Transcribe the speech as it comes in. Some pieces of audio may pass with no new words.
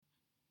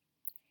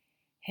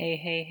Hey,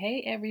 hey,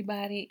 hey,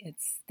 everybody.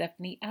 It's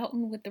Stephanie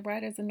Oughton with the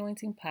Writer's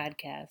Anointing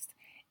Podcast,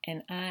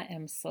 and I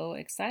am so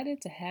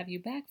excited to have you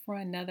back for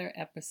another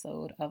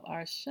episode of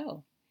our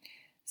show.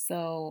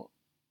 So,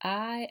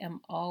 I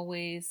am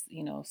always,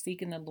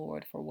 seeking the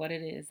Lord for what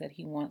it is that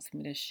He wants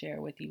me to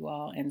share with you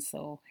all. And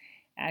so,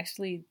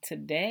 actually,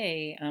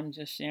 today I'm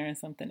just sharing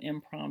something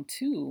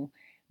impromptu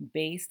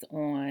based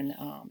on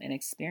an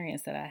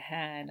experience that I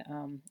had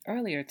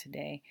earlier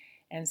today.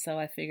 And so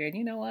I figured,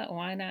 you know what,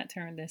 why not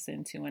turn this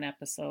into an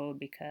episode?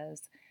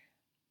 Because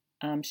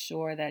I'm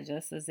sure that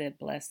just as it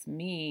blessed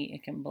me,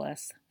 it can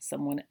bless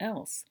someone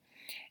else.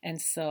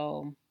 And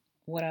so,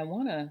 what I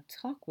want to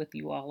talk with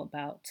you all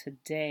about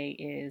today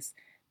is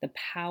the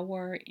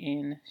power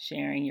in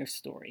sharing your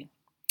story.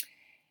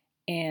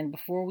 And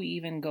before we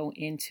even go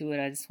into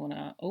it, I just want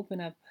to open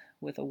up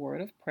with a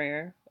word of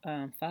prayer.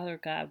 Father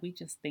God, we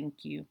just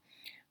thank you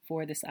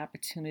for this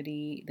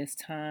opportunity, this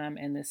time,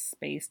 and this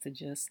space to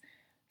just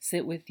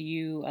sit with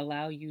you,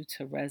 allow you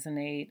to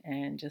resonate,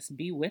 and just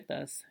be with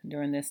us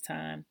during this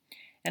time.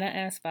 And I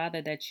ask,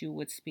 Father, that you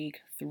would speak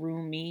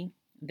through me,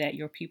 that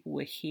your people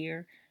would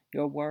hear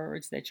your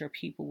words, that your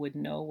people would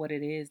know what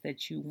it is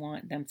that you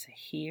want them to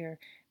hear,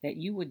 that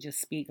you would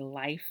just speak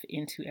life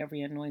into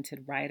every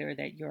anointed writer,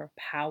 that your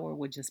power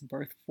would just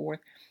birth forth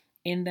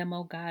in them,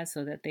 oh God,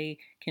 so that they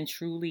can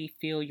truly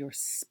feel your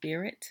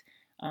spirit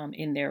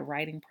in their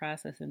writing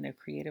process, in their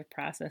creative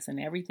process, and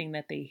everything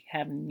that they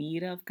have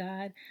need of,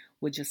 God,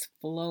 would just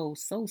flow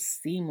so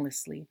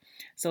seamlessly.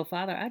 So,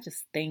 Father, I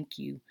just thank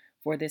you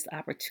for this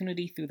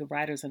opportunity through the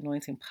Writer's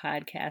Anointing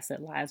podcast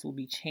that lives will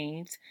be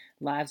changed,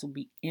 lives will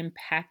be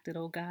impacted,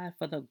 oh God,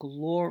 for the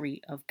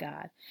glory of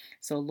God.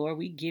 So, Lord,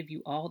 we give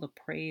you all the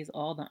praise,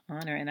 all the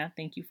honor, and I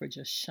thank you for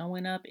just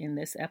showing up in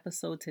this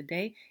episode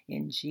today.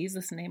 In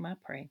Jesus' name I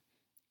pray.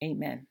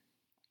 Amen.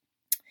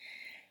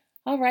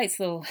 All right,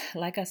 so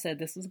like I said,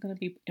 this is going to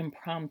be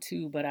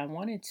impromptu, but I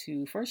wanted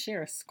to first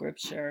share a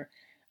scripture.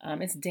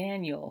 It's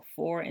Daniel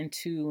 4 and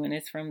 2, and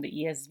it's from the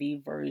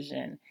ESV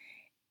version.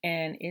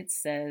 And it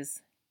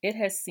says, "It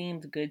has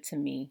seemed good to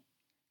me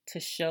to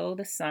show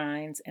the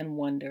signs and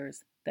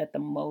wonders that the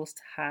Most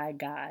High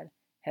God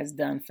has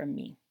done for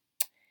me."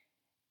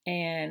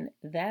 And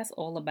that's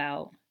all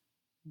about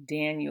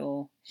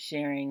Daniel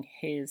sharing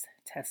his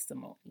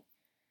testimony,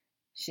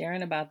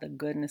 sharing about the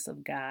goodness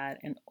of God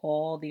and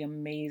all the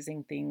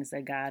amazing things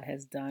that God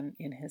has done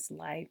in his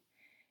life,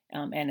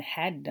 and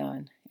had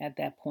done at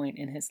that point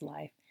in his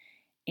life.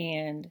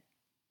 And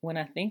when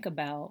I think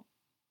about,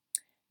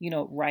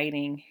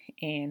 writing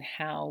and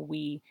how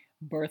we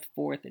birth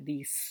forth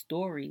these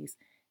stories,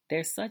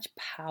 there's such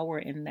power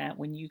in that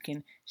when you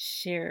can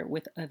share it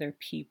with other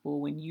people,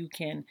 when you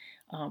can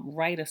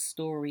write a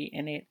story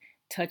and it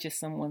touches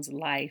someone's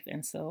life.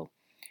 And so,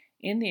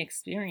 in the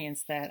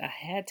experience that I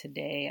had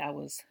today, I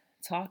was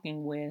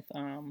talking with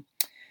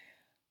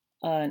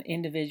an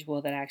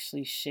individual that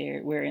actually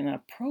shared, we're in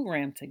a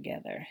program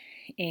together,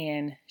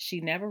 and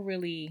she never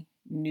really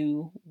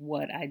knew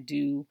what I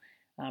do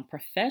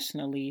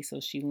professionally. So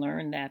she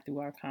learned that through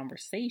our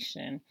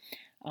conversation,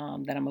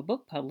 that I'm a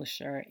book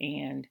publisher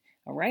and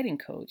a writing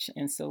coach.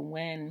 And so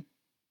when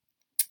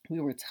we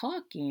were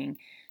talking,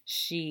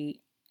 she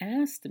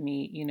asked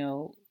me,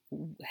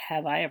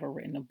 have I ever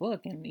written a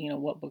book? And,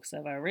 what books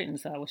have I written?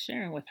 So I was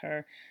sharing with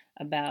her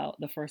about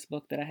the first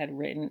book that I had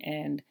written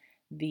and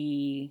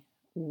the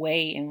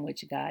way in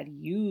which God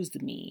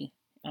used me,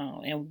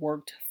 and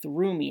worked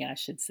through me, I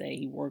should say.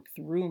 He worked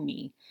through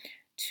me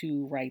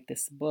to write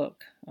this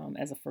book,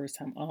 as a first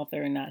time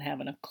author and not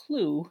having a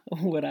clue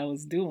what I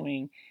was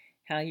doing,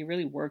 how he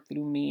really worked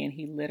through me. And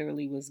he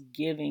literally was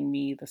giving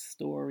me the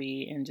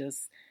story and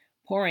just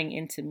pouring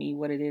into me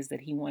what it is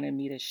that he wanted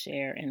me to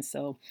share. And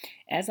so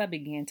as I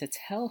began to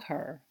tell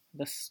her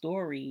the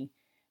story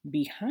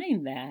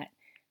behind that,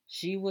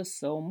 she was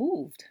so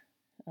moved.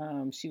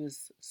 She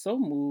was so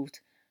moved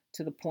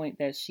to the point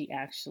that she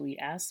actually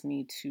asked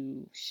me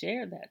to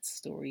share that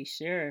story,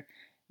 share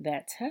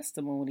that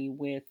testimony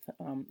with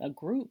a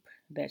group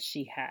that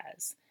she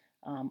has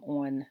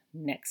on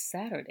next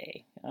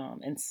Saturday.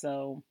 And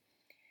so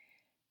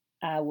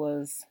I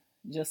was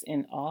just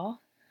in awe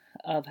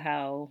of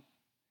how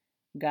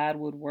God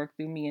would work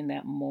through me in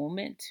that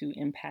moment to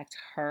impact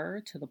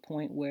her to the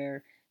point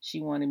where she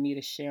wanted me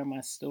to share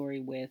my story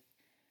with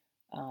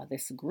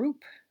this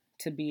group,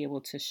 to be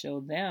able to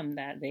show them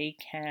that they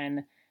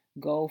can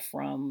go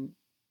from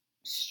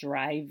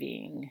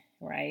striving,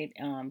 right,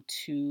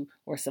 to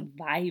or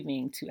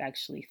surviving to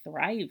actually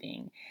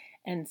thriving.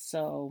 And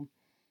so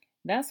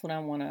that's what I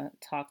want to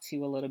talk to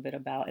you a little bit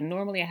about. And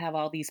normally I have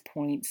all these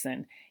points,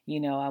 and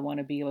I want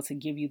to be able to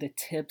give you the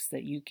tips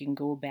that you can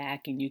go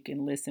back and you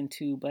can listen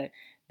to, but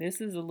this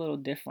is a little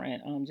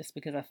different, just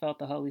because I felt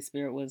the Holy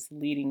Spirit was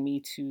leading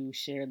me to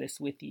share this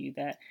with you,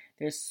 that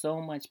there's so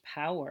much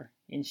power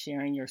in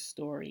sharing your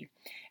story.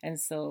 And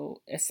so,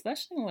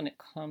 especially when it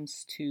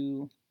comes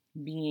to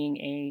being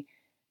a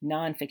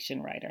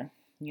nonfiction writer,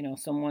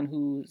 someone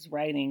who's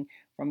writing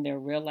from their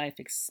real life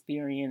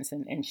experience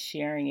and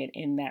sharing it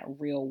in that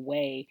real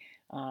way.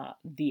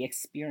 the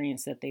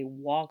experience that they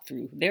walk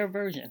through, their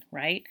version,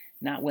 right?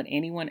 Not what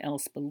anyone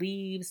else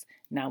believes,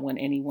 not what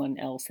anyone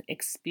else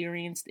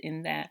experienced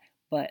in that,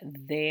 but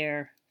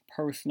their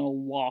personal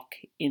walk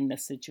in the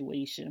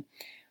situation.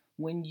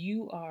 When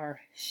you are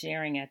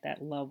sharing at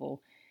that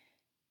level,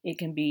 it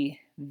can be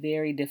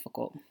very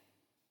difficult.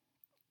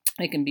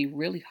 It can be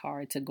really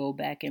hard to go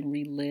back and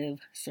relive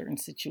certain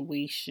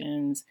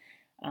situations,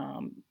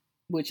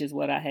 which is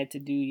what I had to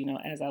do,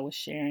 as I was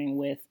sharing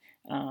with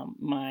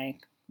my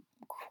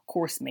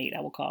course mate.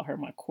 I will call her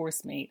my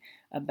course mate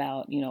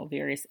about,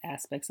 various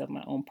aspects of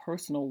my own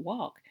personal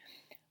walk.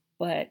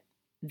 But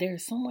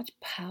there's so much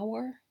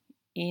power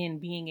in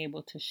being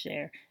able to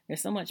share.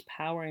 There's so much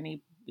power in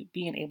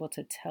being able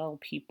to tell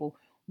people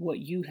what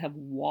you have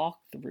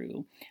walked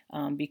through,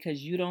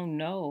 because you don't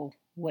know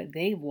what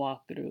they've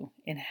walked through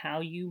and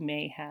how you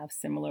may have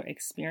similar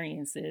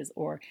experiences,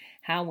 or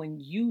how when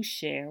you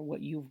share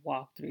what you've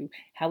walked through,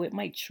 how it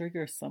might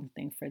trigger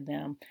something for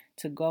them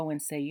to go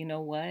and say, you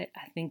know what,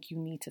 I think you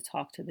need to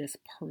talk to this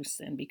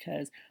person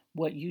because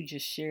what you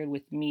just shared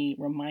with me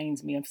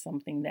reminds me of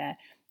something that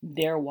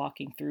they're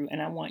walking through.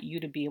 And I want you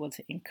to be able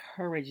to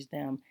encourage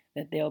them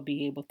that they'll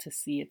be able to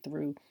see it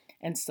through.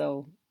 And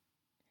so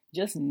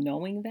just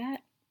knowing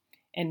that,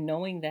 and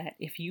knowing that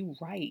if you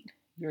write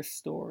your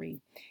story,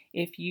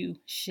 if you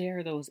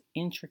share those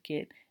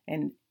intricate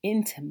and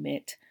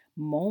intimate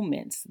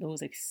moments,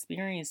 those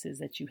experiences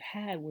that you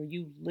had where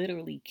you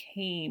literally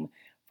came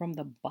from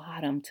the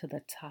bottom to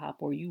the top,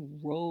 or you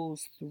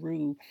rose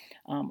through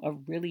a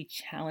really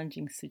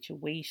challenging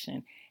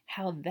situation,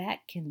 how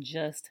that can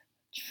just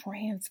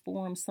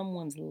transform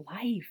someone's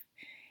life,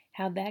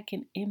 how that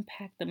can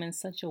impact them in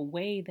such a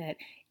way that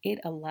it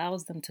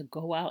allows them to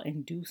go out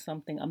and do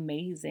something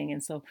amazing.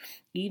 And so,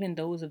 even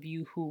those of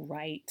you who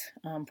write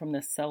from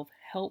the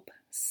self-help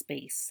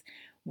space,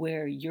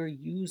 where you're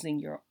using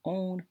your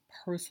own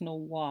personal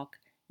walk,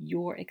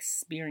 your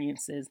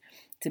experiences,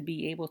 to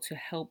be able to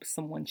help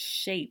someone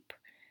shape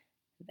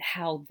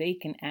how they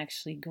can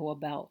actually go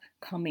about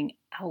coming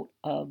out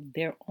of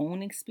their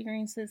own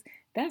experiences,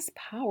 that's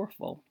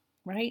powerful,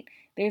 right?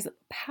 There's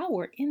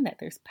power in that.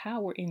 There's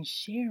power in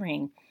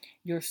sharing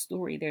your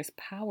story. There's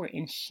power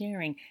in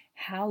sharing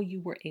how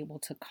you were able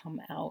to come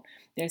out.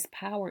 There's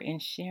power in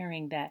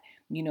sharing that,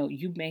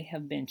 you may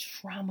have been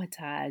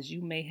traumatized,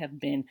 you may have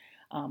been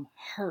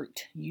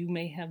hurt, you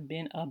may have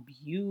been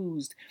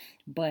abused,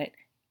 but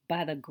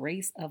by the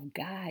grace of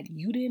God,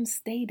 you didn't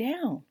stay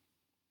down.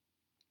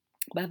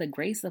 By the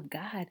grace of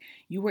God,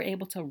 you were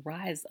able to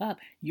rise up.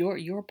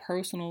 Your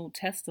personal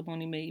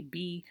testimony may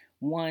be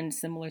one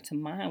similar to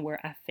mine, where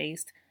I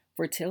faced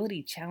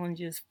fertility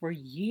challenges for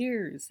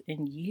years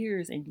and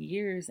years and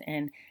years,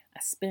 and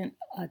I spent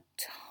a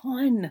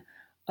ton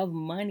of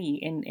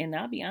money, and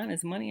I'll be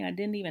honest, money I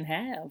didn't even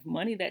have,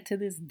 money that to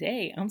this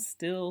day I'm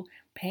still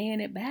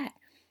paying it back.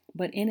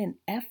 But in an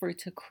effort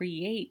to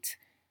create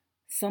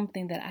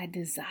something that I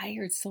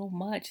desired so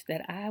much,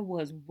 that I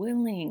was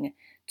willing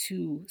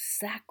to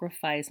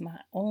sacrifice my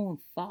own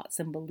thoughts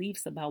and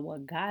beliefs about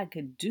what God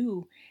could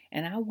do.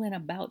 And I went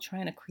about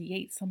trying to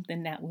create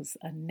something that was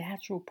a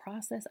natural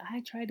process.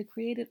 I tried to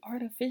create it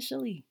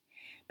artificially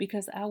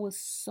because I was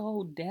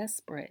so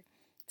desperate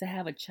to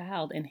have a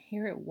child. And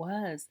here it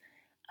was,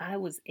 I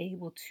was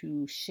able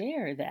to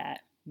share that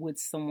with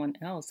someone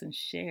else and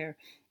share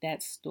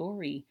that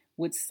story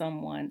with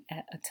someone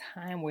at a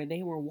time where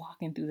they were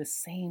walking through the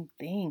same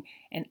thing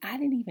and I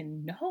didn't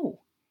even know.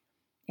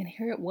 And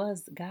here it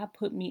was, God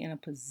put me in a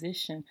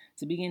position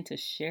to begin to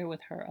share with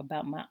her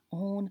about my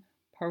own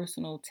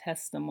personal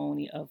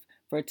testimony of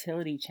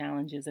fertility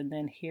challenges. And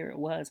then here it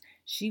was,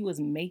 she was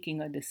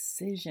making a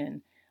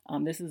decision.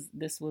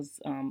 This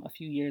was a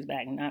few years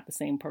back, not the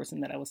same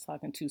person that I was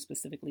talking to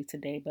specifically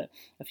today, but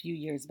a few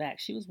years back.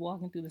 She was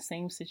walking through the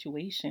same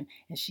situation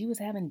and she was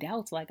having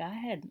doubts like I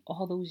had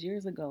all those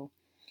years ago.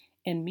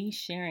 And me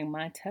sharing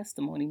my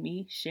testimony,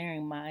 me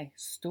sharing my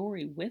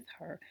story with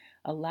her,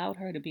 allowed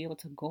her to be able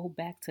to go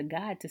back to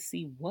God to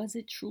see, was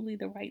it truly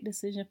the right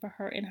decision for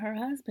her and her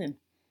husband,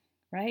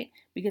 right?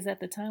 Because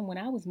at the time when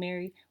I was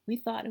married, we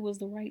thought it was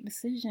the right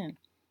decision.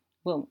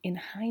 But in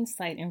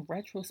hindsight, in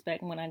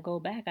retrospect, when I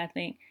go back, I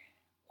think,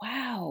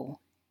 wow,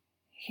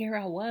 here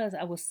I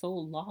was so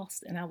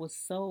lost, and I was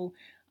so,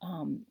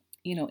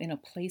 in a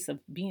place of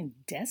being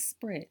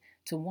desperate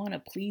to want to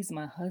please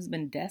my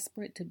husband,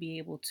 desperate to be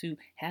able to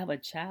have a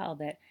child,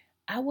 that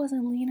I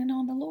wasn't leaning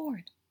on the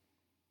Lord.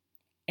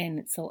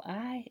 And so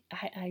I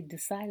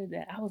decided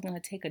that I was going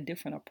to take a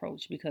different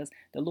approach because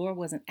the Lord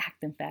wasn't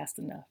acting fast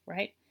enough,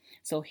 right?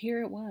 So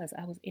here it was,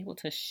 I was able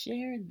to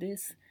share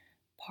this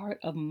part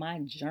of my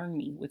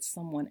journey with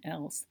someone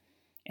else,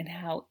 and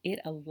how it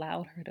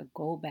allowed her to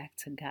go back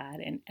to God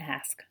and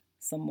ask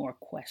some more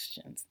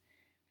questions.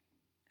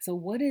 So,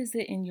 what is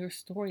it in your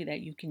story that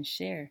you can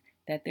share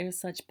that there's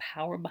such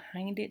power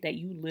behind it that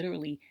you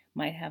literally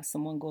might have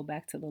someone go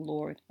back to the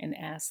Lord and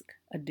ask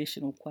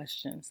additional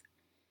questions?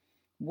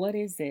 What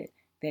is it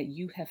that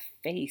you have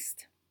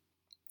faced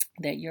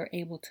that you're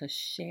able to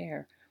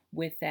share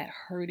with that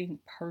hurting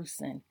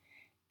person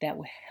that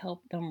would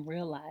help them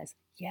realize,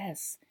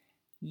 yes,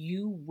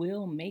 you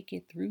will make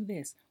it through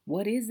this.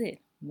 What is it?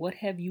 What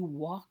have you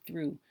walked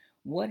through?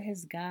 What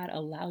has God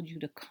allowed you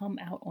to come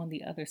out on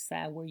the other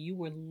side where you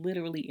were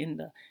literally in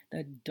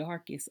the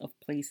darkest of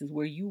places,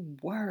 where you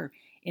were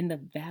in the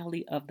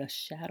valley of the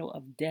shadow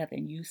of death,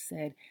 and you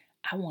said,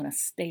 I want to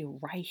stay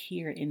right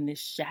here in this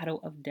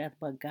shadow of death.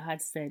 But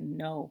God said,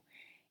 no,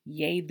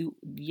 yea,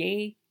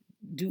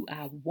 do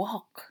I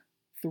walk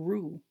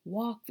through,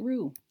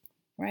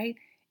 right?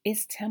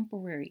 It's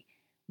temporary.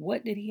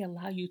 What did he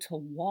allow you to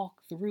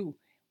walk through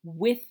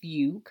with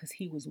you? Because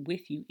he was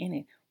with you in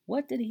it.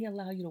 What did he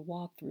allow you to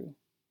walk through?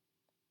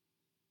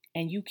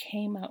 And you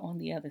came out on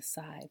the other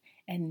side.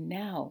 And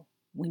now,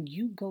 when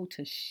you go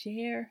to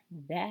share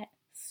that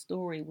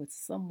story with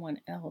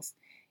someone else,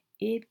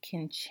 it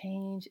can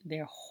change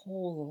their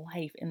whole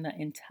life and the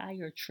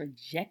entire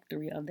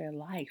trajectory of their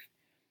life.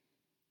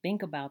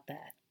 Think about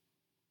that.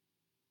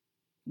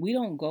 We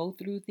don't go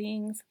through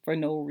things for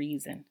no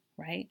reason,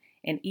 right?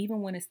 And even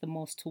when it's the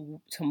most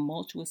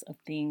tumultuous of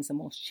things, the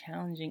most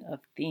challenging of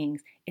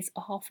things, it's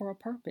all for a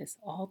purpose.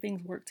 All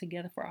things work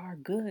together for our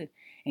good.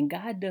 And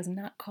God does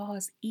not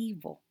cause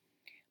evil,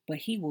 but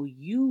he will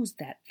use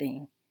that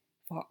thing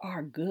for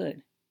our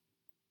good.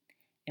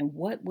 And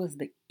what was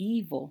the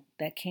evil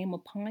that came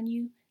upon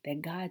you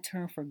that God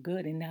turned for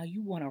good? And now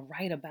you want to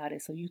write about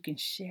it so you can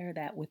share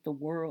that with the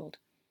world,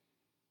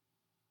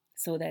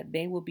 so that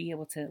they will be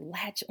able to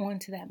latch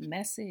onto that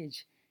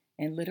message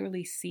and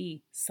literally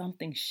see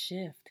something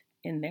shift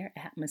in their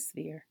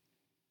atmosphere.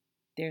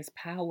 There's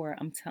power.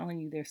 I'm telling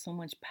you, there's so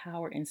much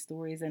power in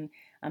stories. And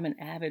I'm an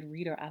avid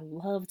reader. I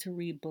love to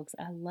read books.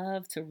 I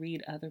love to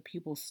read other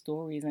people's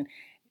stories. And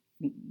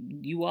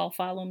you all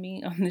follow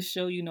me on this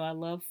show, you know I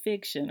love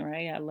fiction,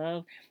 right? I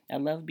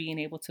love being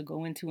able to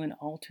go into an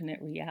alternate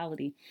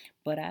reality.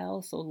 But I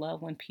also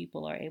love when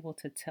people are able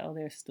to tell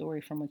their story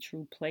from a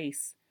true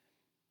place,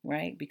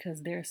 right?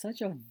 Because there's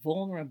such a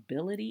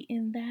vulnerability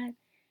in that.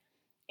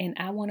 And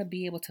I want to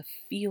be able to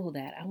feel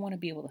that. I want to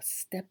be able to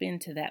step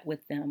into that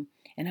with them.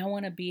 And I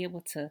want to be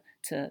able to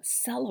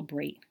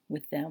celebrate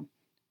with them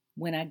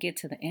when I get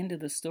to the end of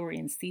the story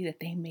and see that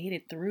they made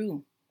it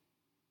through.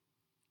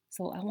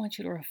 So I want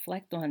you to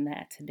reflect on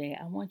that today.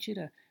 I want you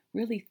to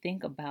really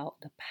think about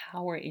the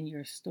power in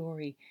your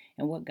story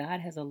and what God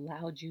has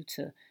allowed you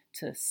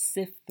to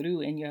sift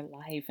through in your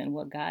life, and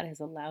what God has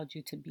allowed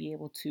you to be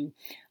able to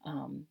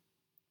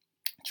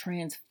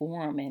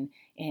transform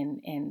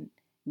and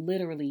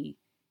literally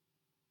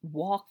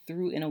walk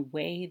through in a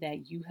way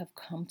that you have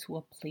come to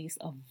a place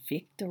of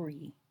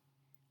victory.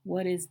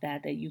 What is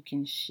that you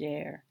can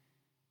share?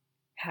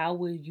 How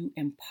will you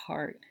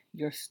impart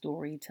your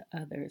story to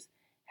others?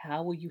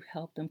 How will you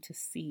help them to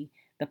see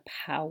the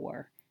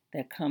power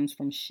that comes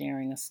from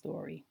sharing a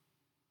story?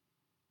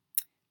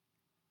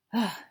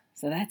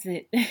 So that's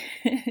it.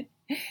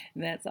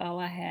 That's all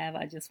I have.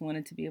 I just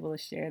wanted to be able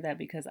to share that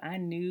because I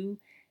knew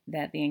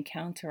that the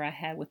encounter I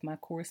had with my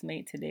course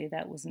mate today,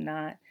 that was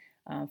not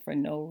for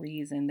no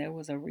reason. There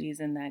was a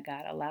reason that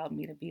God allowed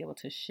me to be able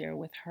to share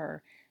with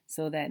her,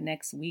 so that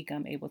next week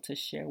I'm able to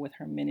share with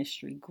her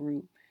ministry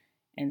group.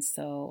 And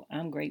so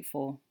I'm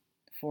grateful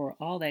for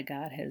all that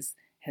God has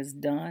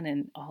done,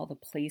 and all the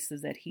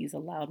places that he's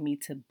allowed me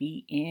to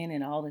be in,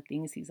 and all the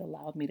things he's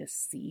allowed me to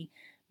see,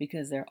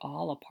 because they're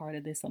all a part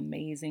of this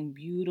amazing,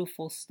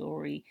 beautiful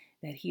story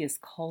that he is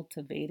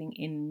cultivating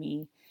in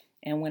me.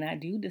 And when I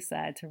do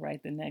decide to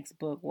write the next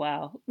book,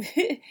 wow,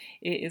 it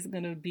is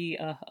going to be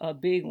a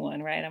big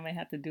one, right? I might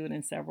have to do it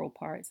in several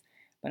parts.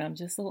 But I'm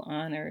just so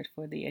honored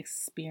for the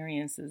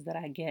experiences that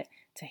I get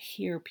to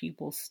hear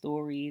people's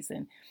stories,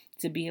 and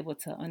to be able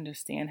to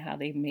understand how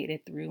they made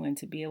it through, and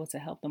to be able to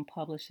help them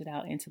publish it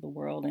out into the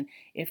world. And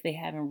if they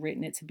haven't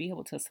written it, to be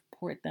able to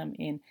support them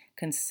in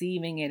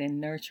conceiving it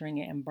and nurturing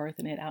it and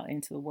birthing it out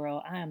into the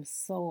world. I am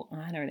so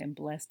honored and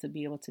blessed to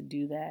be able to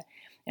do that.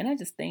 And I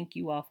just thank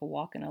you all for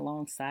walking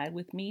alongside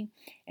with me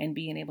and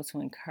being able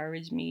to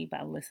encourage me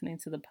by listening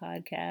to the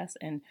podcast.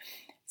 And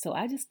so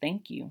I just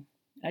thank you.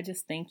 I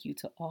just thank you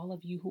to all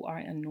of you who are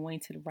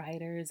anointed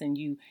writers, and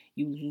you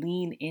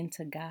lean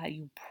into God,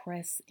 you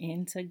press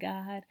into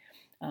God.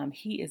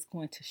 He is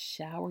going to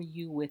shower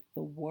you with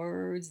the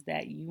words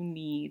that you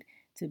need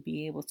to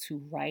be able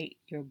to write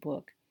your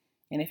book.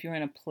 And if you're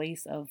in a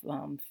place of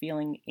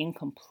feeling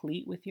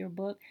incomplete with your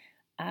book,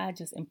 I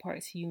just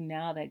impart to you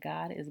now that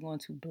God is going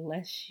to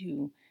bless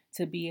you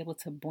to be able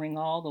to bring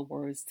all the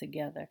words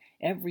together.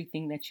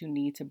 Everything that you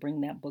need to bring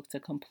that book to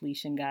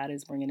completion, God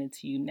is bringing it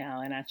to you now.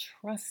 And I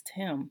trust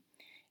him.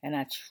 And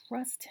I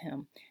trust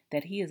him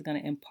that he is going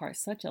to impart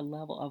such a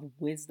level of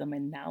wisdom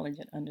and knowledge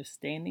and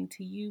understanding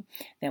to you,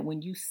 that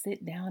when you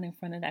sit down in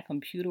front of that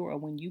computer, or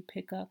when you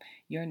pick up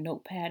your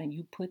notepad and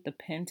you put the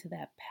pen to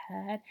that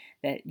pad,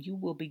 that you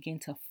will begin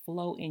to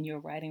flow in your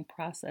writing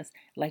process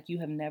like you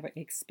have never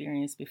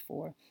experienced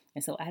before.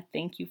 And so I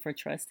thank you for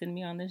trusting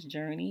me on this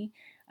journey.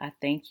 I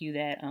thank you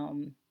that,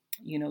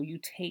 you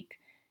take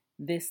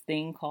this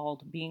thing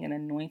called being an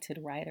anointed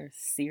writer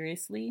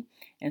seriously.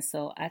 And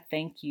so I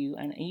thank you.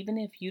 And even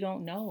if you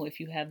don't know if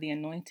you have the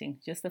anointing,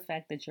 just the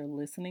fact that you're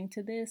listening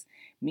to this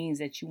means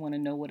that you want to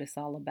know what it's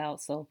all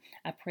about. So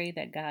I pray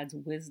that God's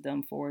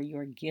wisdom for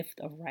your gift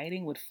of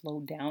writing would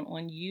flow down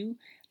on you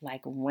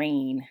like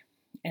rain,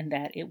 and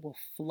that it will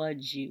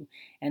flood you,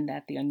 and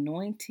that the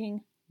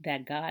anointing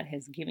that God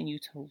has given you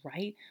to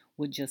write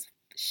would just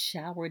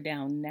shower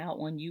down now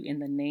on you in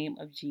the name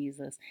of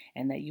Jesus,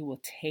 and that you will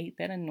take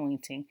that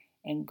anointing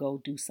and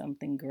go do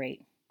something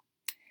great.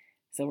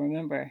 So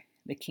remember,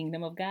 the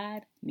kingdom of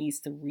God needs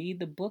to read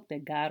the book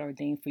that God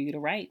ordained for you to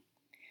write.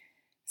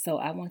 So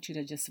I want you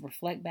to just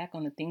reflect back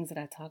on the things that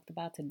I talked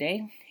about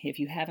today. If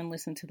you haven't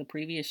listened to the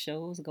previous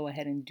shows, go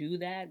ahead and do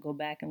that. Go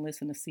back and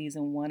listen to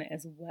season 1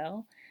 as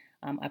well.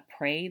 I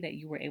pray that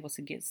you were able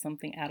to get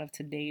something out of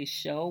today's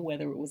show,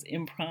 whether it was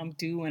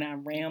impromptu and I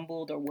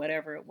rambled or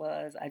whatever it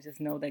was. I just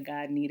know that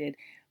God needed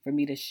for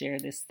me to share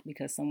this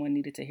because someone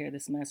needed to hear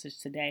this message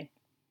today.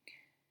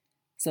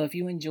 So if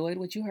you enjoyed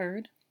what you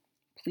heard,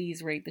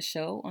 please rate the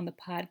show on the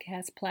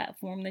podcast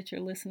platform that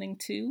you're listening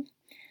to.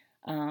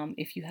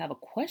 If you have a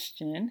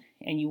question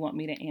and you want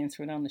me to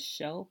answer it on the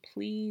show,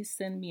 please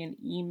send me an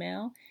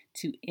email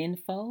to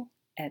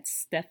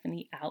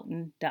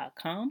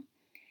info@stephanieouten.com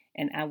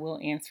and I will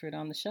answer it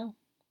on the show.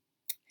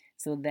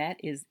 So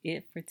that is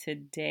it for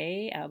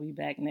today. I'll be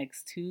back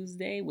next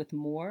Tuesday with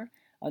more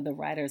of the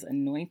Writer's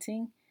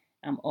Anointing.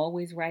 I'm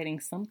always writing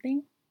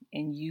something,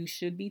 and you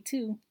should be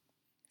too.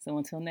 So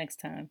until next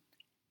time,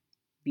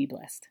 be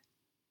blessed.